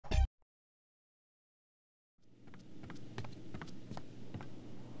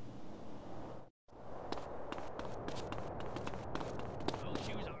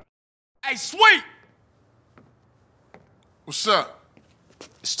Hey, Sweet! What's up?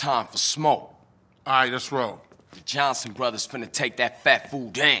 It's time for smoke. All right, let's roll. The Johnson brothers finna take that fat fool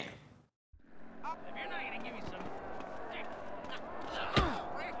down.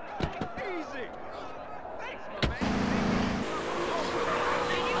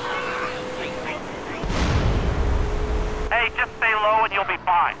 Hey, just stay low and you'll be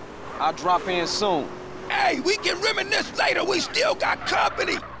fine. I'll drop in soon. Hey, we can reminisce later. We still got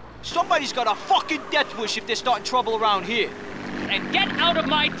company. Somebody's got a fucking death wish if they're starting trouble around here. And get out of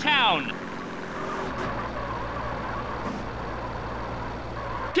my town!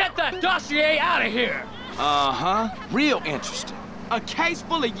 Get that dossier out of here! Uh-huh. Real interesting. A case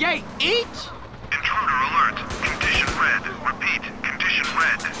full of yay each? Intruder alert. Condition red. Repeat, condition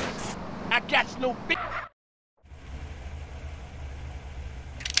red. I got no bit.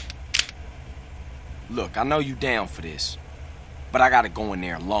 Look, I know you down for this, but I gotta go in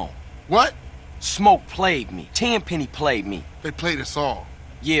there alone. What? Smoke played me. Tenpenny played me. They played us all.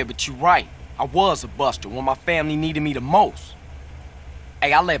 Yeah, but you're right. I was a buster when my family needed me the most.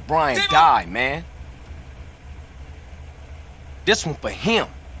 Hey, I let Brian die, man. This one for him.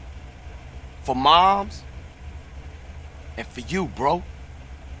 For Moms. And for you, bro.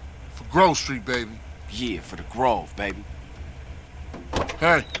 For Grove Street, baby. Yeah, for the Grove, baby.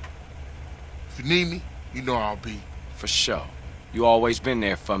 Hey, if you need me, you know I'll be. For sure. You always been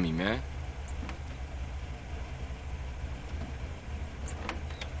there for me, man.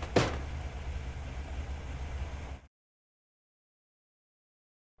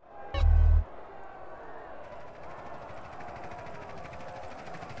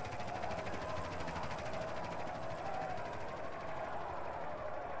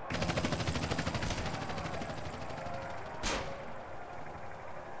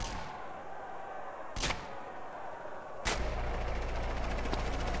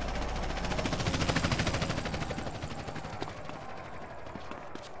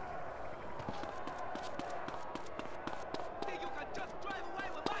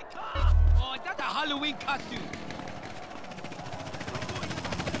 Oh, that's a Halloween costume.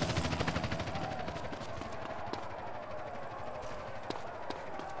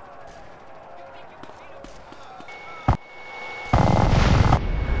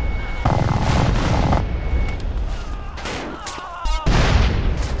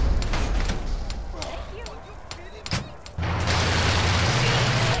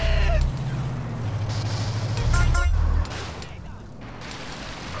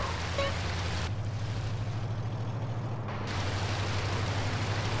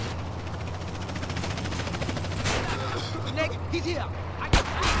 He's here. I can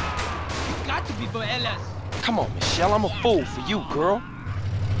see. You got to be for LS. Come on, Michelle. I'm a fool for you, girl.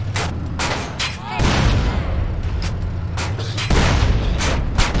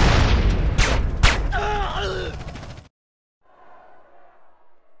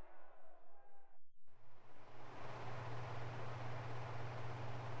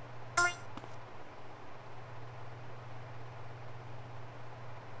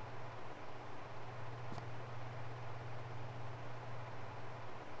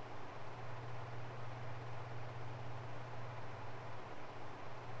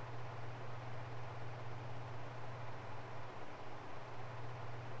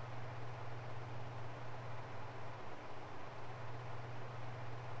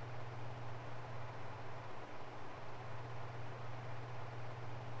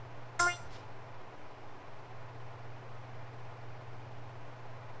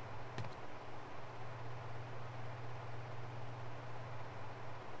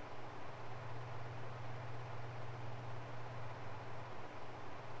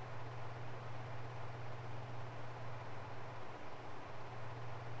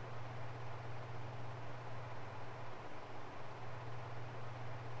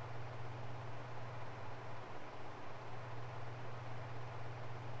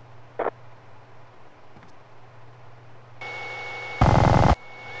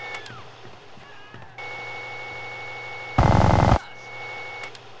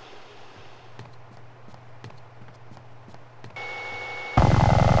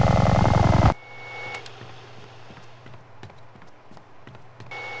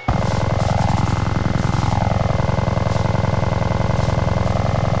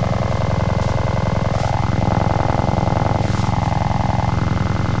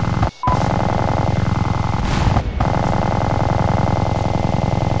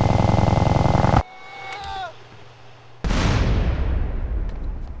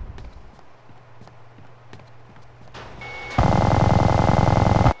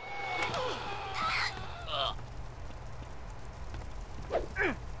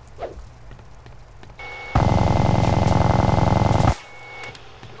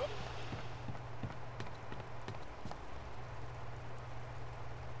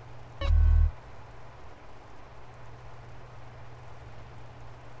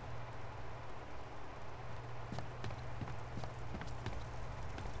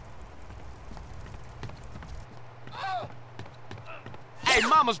 Hey,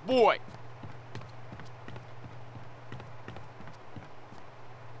 mama's boy.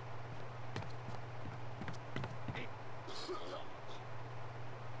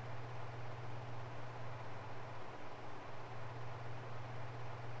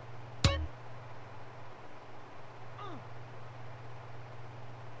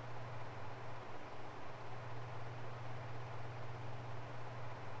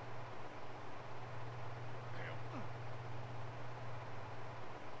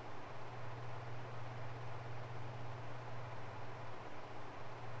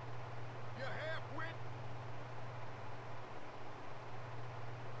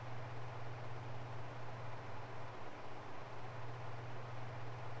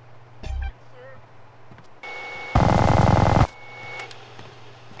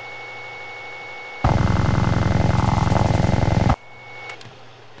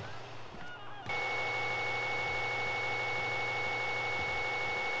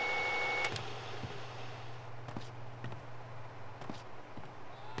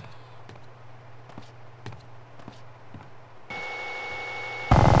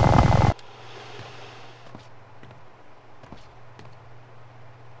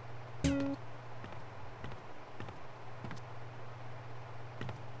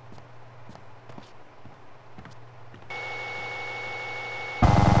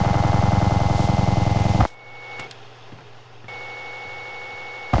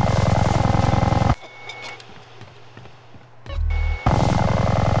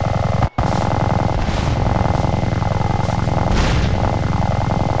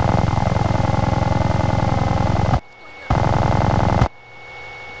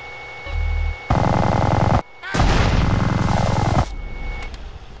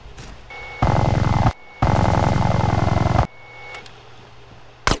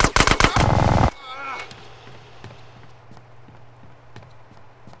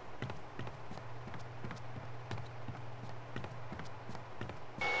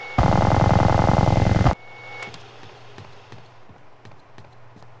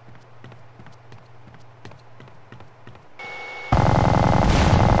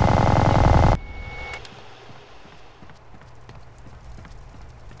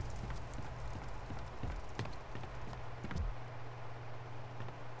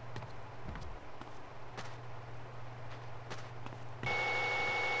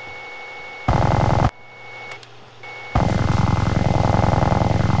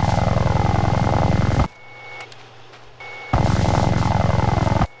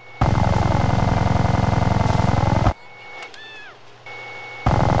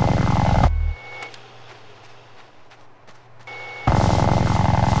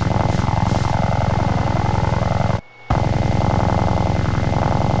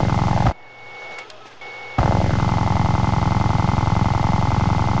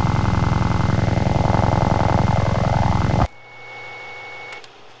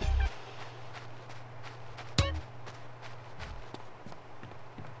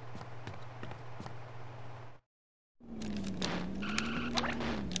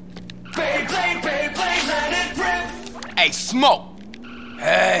 Hey, Smoke!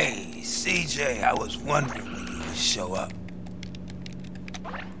 Hey, CJ, I was wondering when you would show up.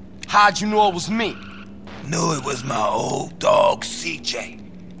 How'd you know it was me? Knew it was my old dog,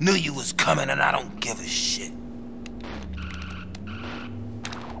 CJ. Knew you was coming and I don't give a shit.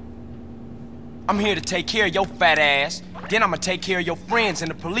 I'm here to take care of your fat ass. Then I'm gonna take care of your friends in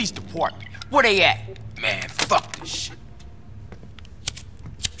the police department. Where they at? Man, fuck this shit.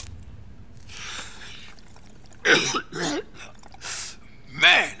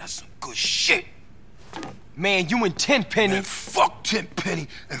 Man, that's some good shit. Man, you and Tenpenny. Man, fuck Tenpenny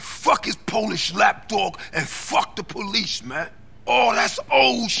and fuck his Polish lapdog and fuck the police, man. Oh, that's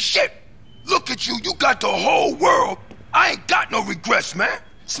old shit. Look at you, you got the whole world. I ain't got no regrets, man.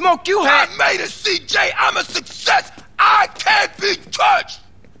 Smoke, you had... I made it, CJ. I'm a success. I can't be touched.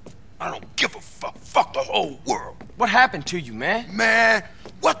 I don't give a fuck. Fuck the whole world. What happened to you, man? Man,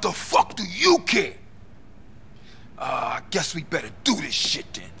 what the fuck do you care? I guess we better do this shit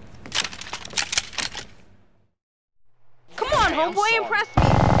then. Come on, homeboy, impress me.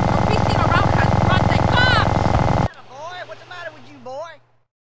 Don't be seen around cause front like cops. Boy, what's the matter with you, boy?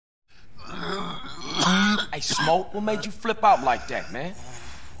 Hey, Smoke, what made you flip out like that, man?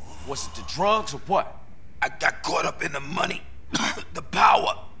 Was it the drugs or what? I got caught up in the money, the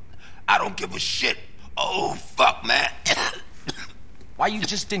power. I don't give a shit. Oh, fuck, man. Why you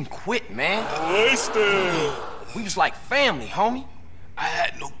just didn't quit, man? Wasted. We was like family, homie. I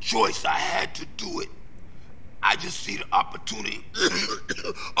had no choice. I had to do it. I just see the opportunity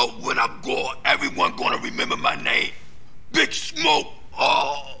of when I'm gone, everyone gonna remember my name. Big Smoke. Oh.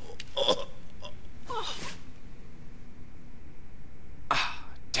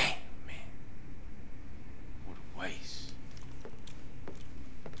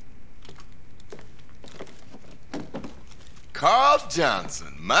 Carl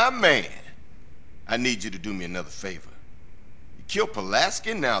Johnson, my man. I need you to do me another favor. You killed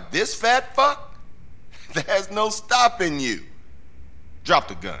Pulaski, now this fat fuck? There's no stopping you. Drop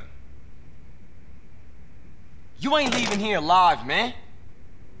the gun. You ain't leaving here alive, man.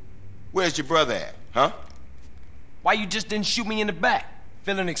 Where's your brother at, huh? Why you just didn't shoot me in the back?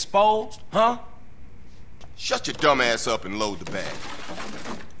 Feeling exposed, huh? Shut your dumb ass up and load the bag.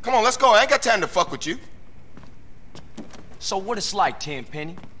 Come on, let's go. I ain't got time to fuck with you. So what it's like,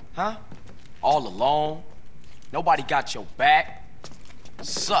 Tenpenny, huh? All alone? Nobody got your back?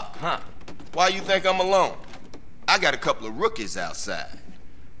 Suck, huh? Why you think I'm alone? I got a couple of rookies outside.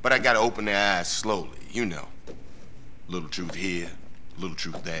 But I gotta open their eyes slowly, you know. Little truth here, little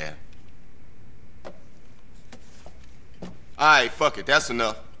truth there. All right, fuck it, that's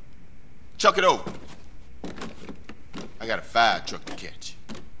enough. Chuck it over. I got a fire truck to catch.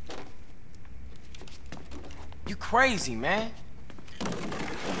 You crazy, man.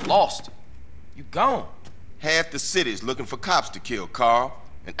 Lost it. You gone. Half the city's looking for cops to kill, Carl.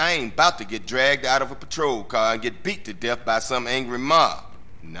 And I ain't about to get dragged out of a patrol car and get beat to death by some angry mob.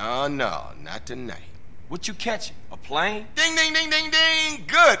 No, not tonight. What you catching? A plane? Ding, ding, ding, ding, ding!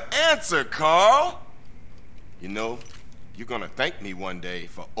 Good answer, Carl! You know, you're gonna thank me one day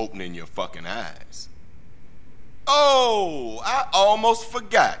for opening your fucking eyes. Oh, I almost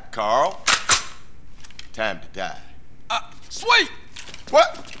forgot, Carl. Time to die. Sweet!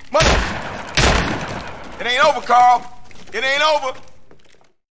 What? Money! It ain't over, Carl. It ain't over.